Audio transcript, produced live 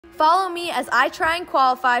Follow me as I try and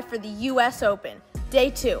qualify for the US Open.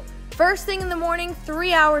 Day 2. First thing in the morning,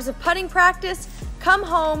 3 hours of putting practice, come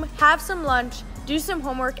home, have some lunch, do some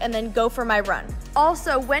homework, and then go for my run.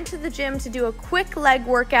 Also went to the gym to do a quick leg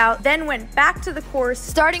workout, then went back to the course,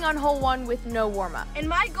 starting on hole 1 with no warm-up. And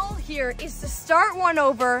my goal here is to start 1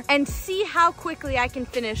 over and see how quickly I can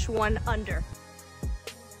finish 1 under.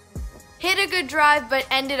 Hit a good drive, but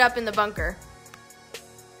ended up in the bunker.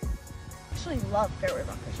 I actually love fairway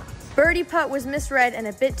bunker shots. Birdie putt was misread and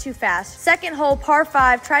a bit too fast. Second hole, par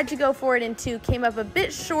 5, tried to go for it in 2, came up a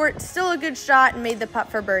bit short, still a good shot, and made the putt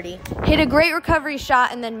for birdie. Hit a great recovery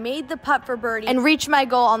shot and then made the putt for birdie and reached my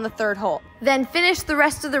goal on the 3rd hole. Then finished the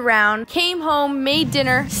rest of the round, came home, made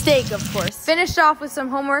dinner, steak of course, finished off with some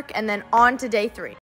homework, and then on to day 3.